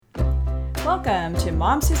Welcome to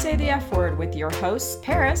Moms Who Say the F Word with your hosts,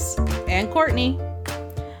 Paris and Courtney,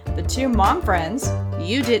 the two mom friends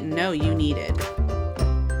you didn't know you needed.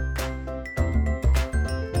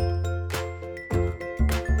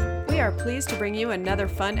 We are pleased to bring you another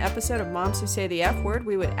fun episode of Moms Who Say the F Word.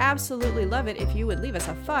 We would absolutely love it if you would leave us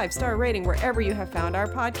a 5-star rating wherever you have found our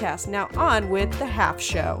podcast. Now on with the half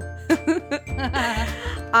show.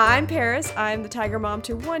 I'm Paris. I'm the tiger mom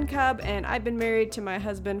to one cub, and I've been married to my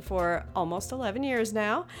husband for almost 11 years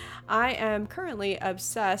now. I am currently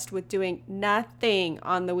obsessed with doing nothing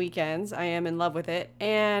on the weekends. I am in love with it,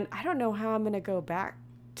 and I don't know how I'm going to go back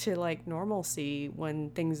to like normalcy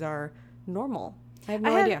when things are normal. I have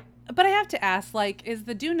no idea. But I have to ask, like, is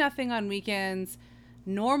the do nothing on weekends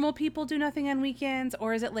normal people do nothing on weekends,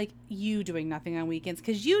 or is it like you doing nothing on weekends?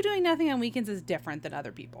 Because you doing nothing on weekends is different than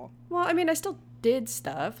other people. Well, I mean, I still did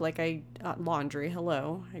stuff like laundry.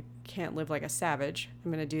 Hello, I can't live like a savage. I'm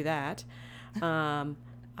gonna do that.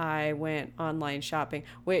 I went online shopping,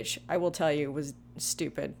 which I will tell you was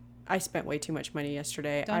stupid. I spent way too much money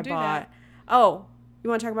yesterday. Don't do that. Oh, you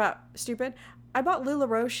want to talk about stupid? I bought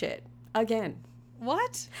LuLaRoe shit again.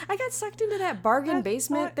 What? I got sucked into that bargain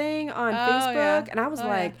basement thing on Facebook, and I was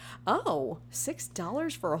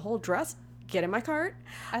 $6 for a whole dress? Get in my cart.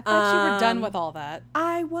 I thought you were done with all that.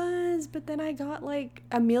 I was, but then I got like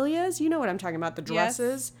Amelia's. You know what I'm talking about, the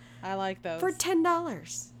dresses. Yes, I like those. For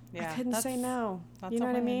 $10. Yeah, I couldn't say no. You know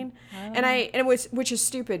what I mean? Which is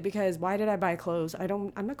stupid because why did I buy clothes?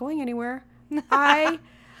 I'm not going anywhere. I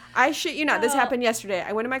shit you not. This happened yesterday.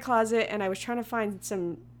 I went in my closet and I was trying to find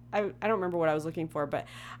some. I don't remember what I was looking for, but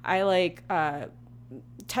I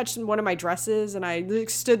touched one of my dresses and I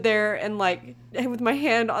stood there and like with my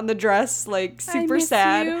hand on the dress, like super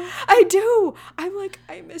sad. You. I do. I'm like,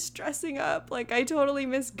 I miss dressing up. Like I totally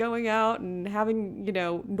miss going out and having,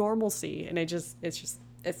 normalcy. And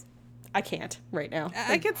I can't right now.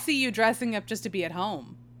 I could see you dressing up just to be at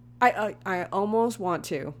home. I almost want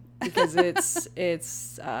to. Because it's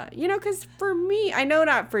because for me, I know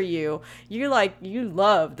not for you, you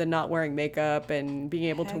love the not wearing makeup and being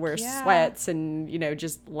able to wear sweats and,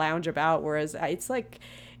 just lounge about. Whereas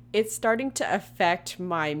it's starting to affect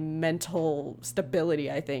my mental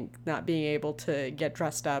stability, I think, not being able to get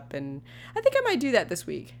dressed up. And I think I might do that this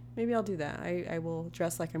week. Maybe I'll do that. I will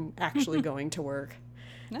dress like I'm actually going to work.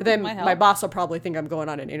 No, but then my boss will probably think I'm going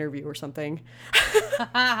on an interview or something.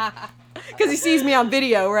 Because he sees me on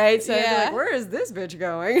video, right? So he'll be like, where is this bitch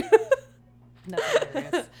going? That's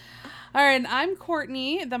hilarious. All right, and I'm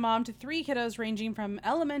Courtney, the mom to 3 kiddos ranging from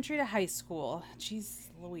elementary to high school. Jeez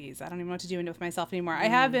Louise, I don't even know what to do with myself anymore. I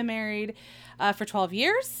have been married for 12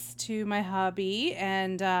 years to my hubby,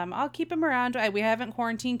 and I'll keep him around. We haven't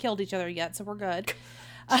quarantine killed each other yet, so we're good.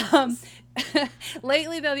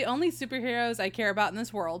 Lately, though, the only superheroes I care about in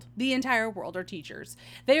this world, the entire world, are teachers.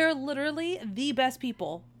 They are literally the best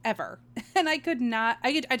people ever. And I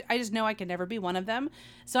just know I could never be one of them.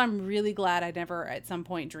 So I'm really glad I never at some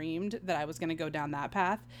point dreamed that I was going to go down that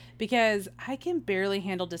path, because I can barely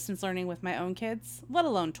handle distance learning with my own kids, let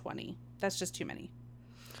alone 20. That's just too many.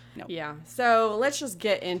 Nope. Yeah. So let's just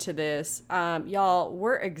get into this. Y'all,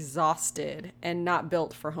 we're exhausted and not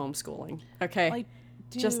built for homeschooling. Okay.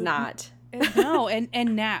 Dude, just not. No,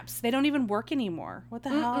 and naps. They don't even work anymore. What the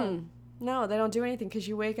hell? No, they don't do anything because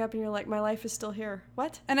you wake up and you're like, my life is still here.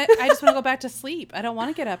 What? And I just want to go back to sleep. I don't want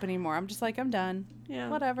to get up anymore. I'm just like, I'm done. Yeah.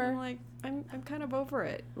 Whatever. I'm like, I'm kind of over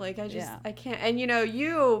it. Like, I can't. And,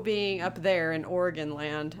 you being up there in Oregon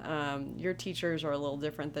land, your teachers are a little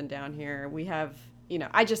different than down here. We have,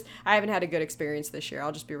 I haven't had a good experience this year.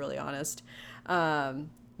 I'll just be really honest.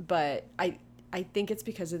 But I think it's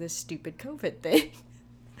because of this stupid COVID thing.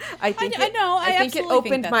 I think it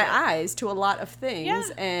opened my eyes to a lot of things. Yeah.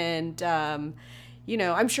 And,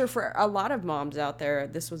 I'm sure for a lot of moms out there,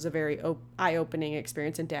 this was a very eye-opening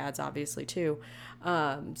experience, and dads obviously too.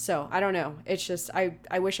 So I don't know. It's just,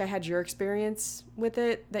 I wish I had your experience with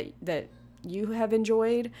it that you have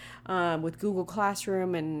enjoyed, with Google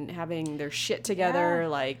Classroom and having their shit together.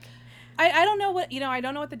 Yeah. I don't know what, I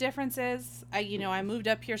don't know what the difference is. I moved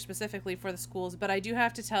up here specifically for the schools, but I do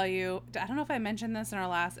have to tell you, I don't know if I mentioned this in our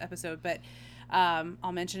last episode, but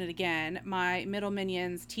I'll mention it again. My middle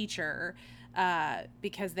minion's teacher,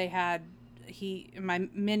 because my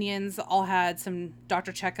minions all had some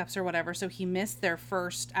doctor checkups or whatever, so he missed their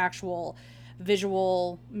first actual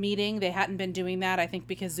visual meeting. They hadn't been doing that, I think,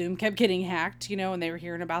 because Zoom kept getting hacked, and they were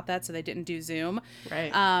hearing about that, so they didn't do Zoom.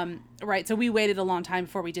 Right. Right. So we waited a long time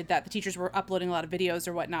before we did that. The teachers were uploading a lot of videos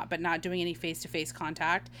or whatnot, but not doing any face-to-face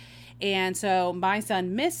contact. And so my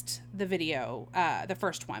son missed the video, the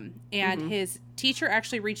first one, and his teacher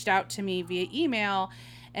actually reached out to me via email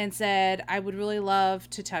and said, I would really love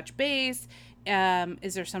to touch base.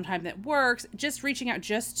 Is there some time that works? Just reaching out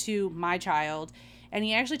just to my child. And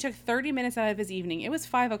he actually took 30 minutes out of his evening. It was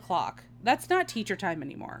 5:00. That's not teacher time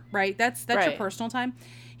anymore, right? That's Right. your personal time.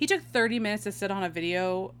 He took 30 minutes to sit on a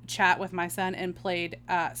video chat with my son and played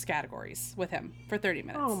categories with him for 30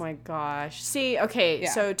 minutes. Oh my gosh. See, okay,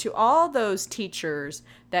 so to all those teachers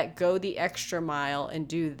that go the extra mile and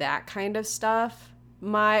do that kind of stuff,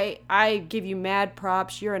 I give you mad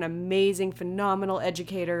props. You're an amazing, phenomenal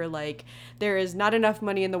educator. Like, there is not enough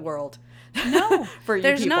money in the world. No, for you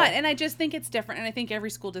there's people. not. And I just think it's different. And I think every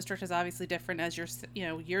school district is obviously different as you're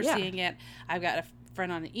seeing it. I've got a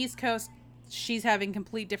friend on the East Coast. She's having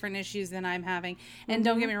complete different issues than I'm having. And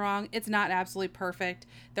don't get me wrong, it's not absolutely perfect.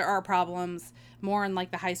 There are problems more in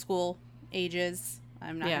like the high school ages.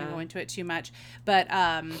 I'm not going to go into it too much, but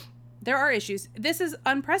there are issues. This is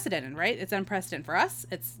unprecedented, right? It's unprecedented for us.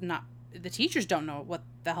 It's not, the teachers don't know what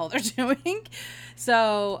the hell they're doing.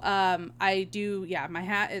 So my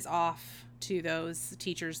hat is off to those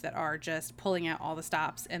teachers that are just pulling out all the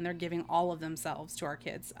stops and they're giving all of themselves to our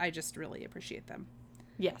kids. I just really appreciate them.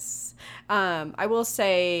 Yes. I will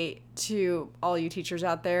say to all you teachers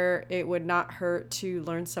out there, it would not hurt to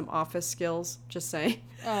learn some office skills. Just saying.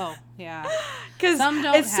 Oh, yeah. Because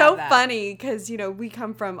it's so funny because, we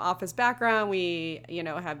come from office background. We,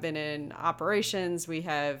 have been in operations. We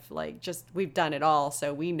have we've done it all.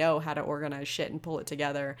 So we know how to organize shit and pull it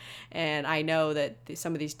together. And I know that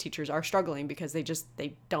some of these teachers are struggling because they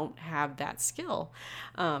don't have that skill.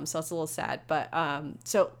 So it's a little sad. But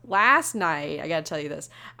so last night, I got to tell you this.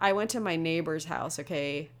 I went to my neighbor's house,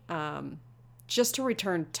 okay, just to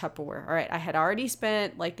return Tupperware. All right, I had already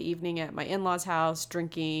spent the evening at my in-laws' house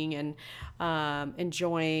drinking and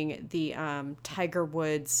enjoying the Tiger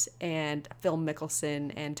Woods and Phil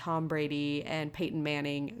Mickelson and Tom Brady and Peyton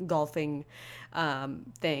Manning golfing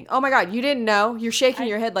thing. Oh my God, you didn't know? You're shaking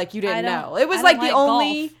your head like you didn't know. It was the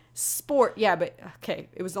only golf sport. Yeah, but okay,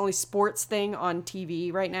 it was the only sports thing on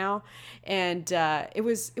TV right now, and it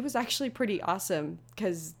was actually pretty awesome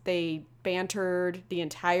because they bantered the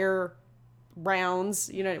entire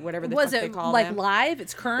rounds, whatever the fuck they call them. Was it live?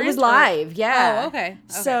 It's current? It was live, yeah. Oh, okay.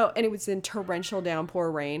 So, and it was in torrential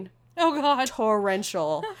downpour rain. Oh, God.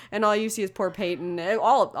 Torrential. And all you see is poor Peyton.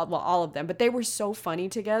 All of them. But they were so funny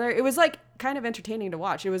together. It was kind of entertaining to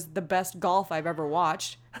watch. It was the best golf I've ever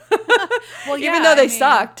watched. Well, yeah, even though they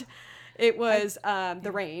sucked. It was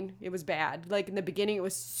the rain. It was bad. In the beginning, it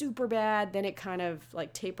was super bad. Then it kind of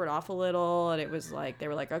tapered off a little. And it was they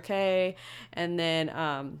were okay. And then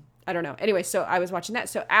I don't know. Anyway, so I was watching that.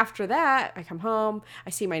 So after that, I come home.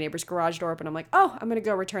 I see my neighbor's garage door open. I'm like, oh, I'm going to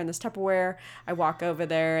go return this Tupperware. I walk over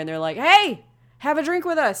there and they're like, hey, have a drink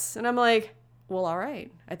with us. And I'm like, well, all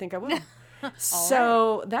right. I think I will.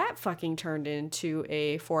 So that fucking turned into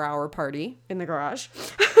a 4-hour party in the garage.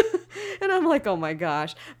 And I'm like, oh my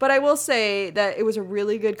gosh. But I will say that it was a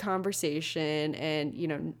really good conversation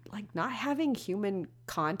and, not having human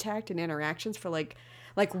contact and interactions for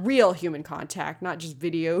real human contact, not just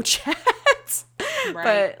video chats.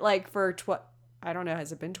 Right. But for I don't know,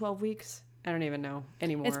 has it been 12 weeks? I don't even know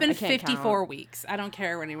anymore. It's been 54 weeks. I don't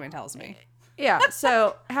care what anyone tells me. Yeah.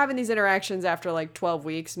 So having these interactions after 12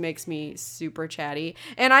 weeks makes me super chatty.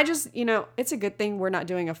 And I just, it's a good thing we're not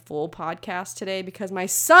doing a full podcast today because my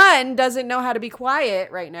son doesn't know how to be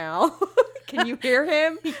quiet right now. Can you hear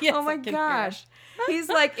him? Yes, oh my gosh. He's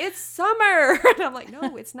like, it's summer. And I'm like,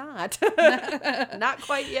 no, it's not. Not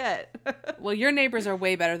quite yet. Well, your neighbors are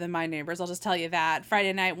way better than my neighbors. I'll just tell you that.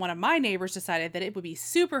 Friday night, one of my neighbors decided that it would be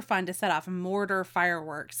super fun to set off mortar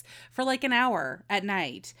fireworks for an hour at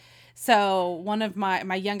night. So one of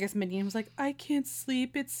my youngest minion was like, I can't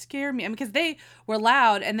sleep. It scared me. Because they were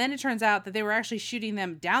loud. And then it turns out that they were actually shooting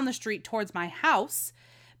them down the street towards my house.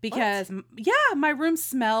 Because, my room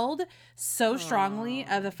smelled so strongly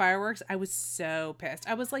of the fireworks. I was so pissed.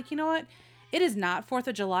 I was like, you know what? It is not 4th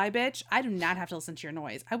of July, bitch. I do not have to listen to your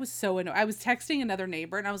noise. I was so annoyed. I was texting another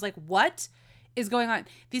neighbor and I was like, what is going on?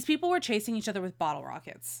 These people were chasing each other with bottle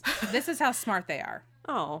rockets. This is how smart they are.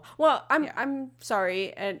 Oh, well, I'm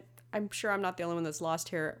sorry. And I'm sure I'm not the only one that's lost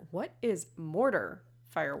here. What is mortar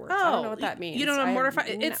fireworks? I don't know what that means. You don't know mortar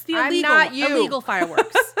fireworks? It's the illegal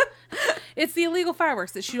fireworks. It's the illegal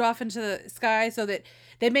fireworks that shoot off into the sky so that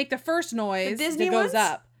they make the first noise that goes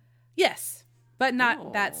up. Yes, but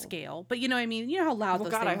not that scale. But you know what I mean? You know how loud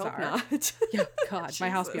those things I hope are. Not. Yeah, God, my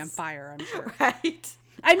house be on fire, I'm sure. Right.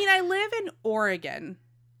 I mean, I live in Oregon,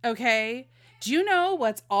 okay? Do you know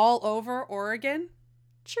what's all over Oregon?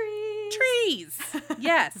 Trees.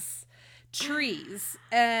 Yes. trees,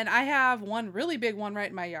 and I have one really big one right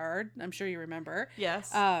in my yard. I'm sure you remember.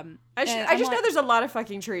 Yes. I just know there's a lot of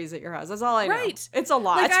fucking trees at your house. That's all I know. Right. It's a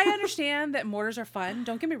lot. Like, I understand that mortars are fun.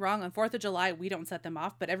 Don't get me wrong. On 4th of July, we don't set them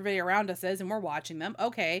off, but everybody around us is, and we're watching them.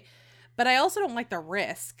 Okay. But I also don't like the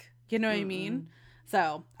risk. You know what I mean?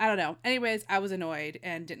 So, I don't know. Anyways, I was annoyed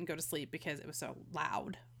and didn't go to sleep because it was so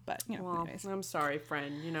loud. But, anyways. I'm sorry,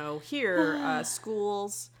 friend. Here,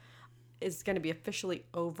 schools is going to be officially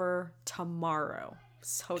over tomorrow.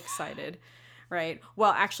 So excited, right?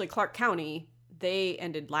 Well, actually, Clark County, they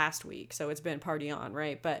ended last week, so it's been party on,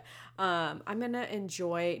 right? But I'm going to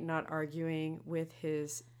enjoy not arguing with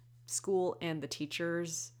his school and the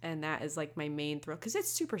teachers, and that is like my main thrill because it's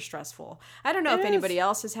super stressful. I don't know if anybody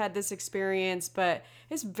else has had this experience, but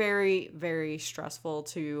it's very, very stressful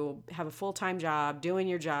to have a full-time job, doing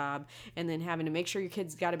your job, and then having to make sure your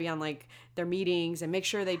kids got to be on like their meetings and make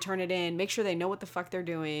sure they turn it in, make sure they know what the fuck they're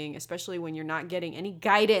doing, especially when you're not getting any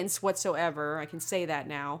guidance whatsoever. I can say that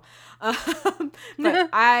now. But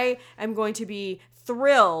I am going to be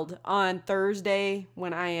thrilled on Thursday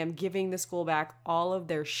when I am giving the school back all of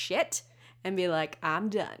their shit and be like, I'm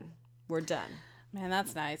done. We're done. Man,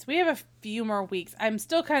 that's nice. We have a few more weeks. I'm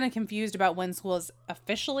still kind of confused about when school is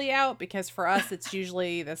officially out because for us it's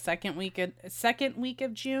usually the second week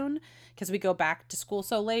of June because we go back to school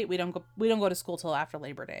so late. We don't go to school till after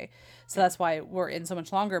Labor Day. So that's why we're in so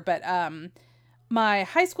much longer. But my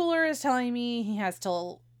high schooler is telling me he has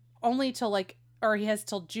till June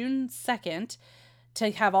 2nd to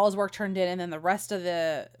have all his work turned in, and then the rest of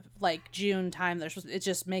the like June time it's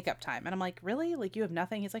just makeup time. And I'm like, really? Like, you have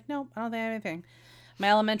nothing? He's like, no, I don't think I have anything. My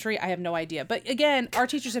elementary, I have no idea. But again, our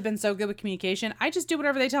teachers have been so good with communication. I just do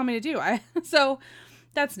whatever they tell me to do. So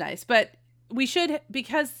that's nice. But we should,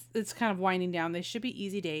 because it's kind of winding down, they should be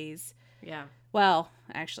easy days. Yeah. Well,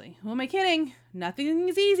 actually, who am I kidding? Nothing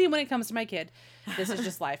is easy when it comes to my kid. This is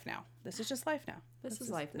just life now. This is life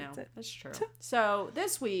now. That's true. So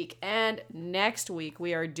this week and next week,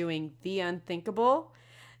 we are doing The Unthinkable.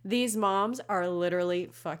 These moms are literally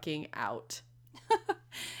fucking out.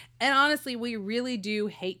 And honestly, we really do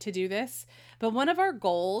hate to do this. But one of our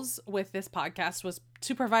goals with this podcast was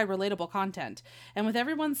to provide relatable content. And with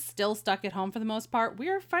everyone still stuck at home for the most part, we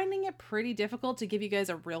are finding it pretty difficult to give you guys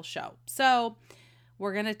a real show. So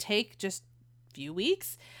we're going to take just a few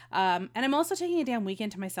weeks. And I'm also taking a damn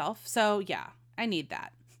weekend to myself. So yeah, I need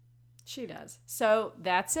that. She does. So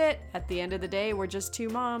that's it. At the end of the day, we're just two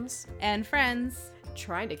moms. And friends.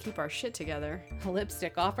 Trying to keep our shit together.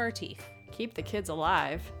 Lipstick off our teeth. Keep the kids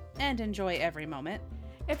alive. And enjoy every moment.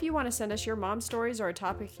 If you want to send us your mom stories or a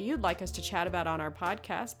topic you'd like us to chat about on our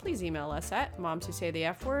podcast, please email us at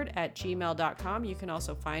momswhosaythefword@gmail.com. You can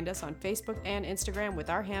also find us on Facebook and Instagram with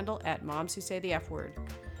our handle at momswhosaythefword.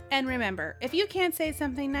 And remember, if you can't say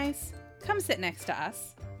something nice, come sit next to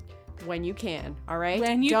us. When you can, all right?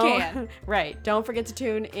 When you can. Right. Don't forget to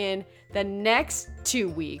tune in the next 2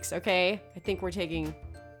 weeks, okay? I think we're taking...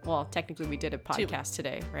 Well, technically we did a podcast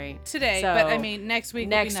today, right? Today, so, but I mean next week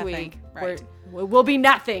will be nothing. Right. We'll be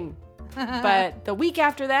nothing. But the week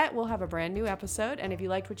after that, we'll have a brand new episode. And if you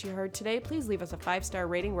liked what you heard today, please leave us a 5-star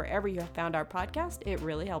rating wherever you have found our podcast. It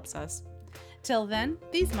really helps us. Till then,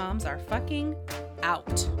 these moms are fucking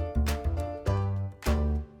out.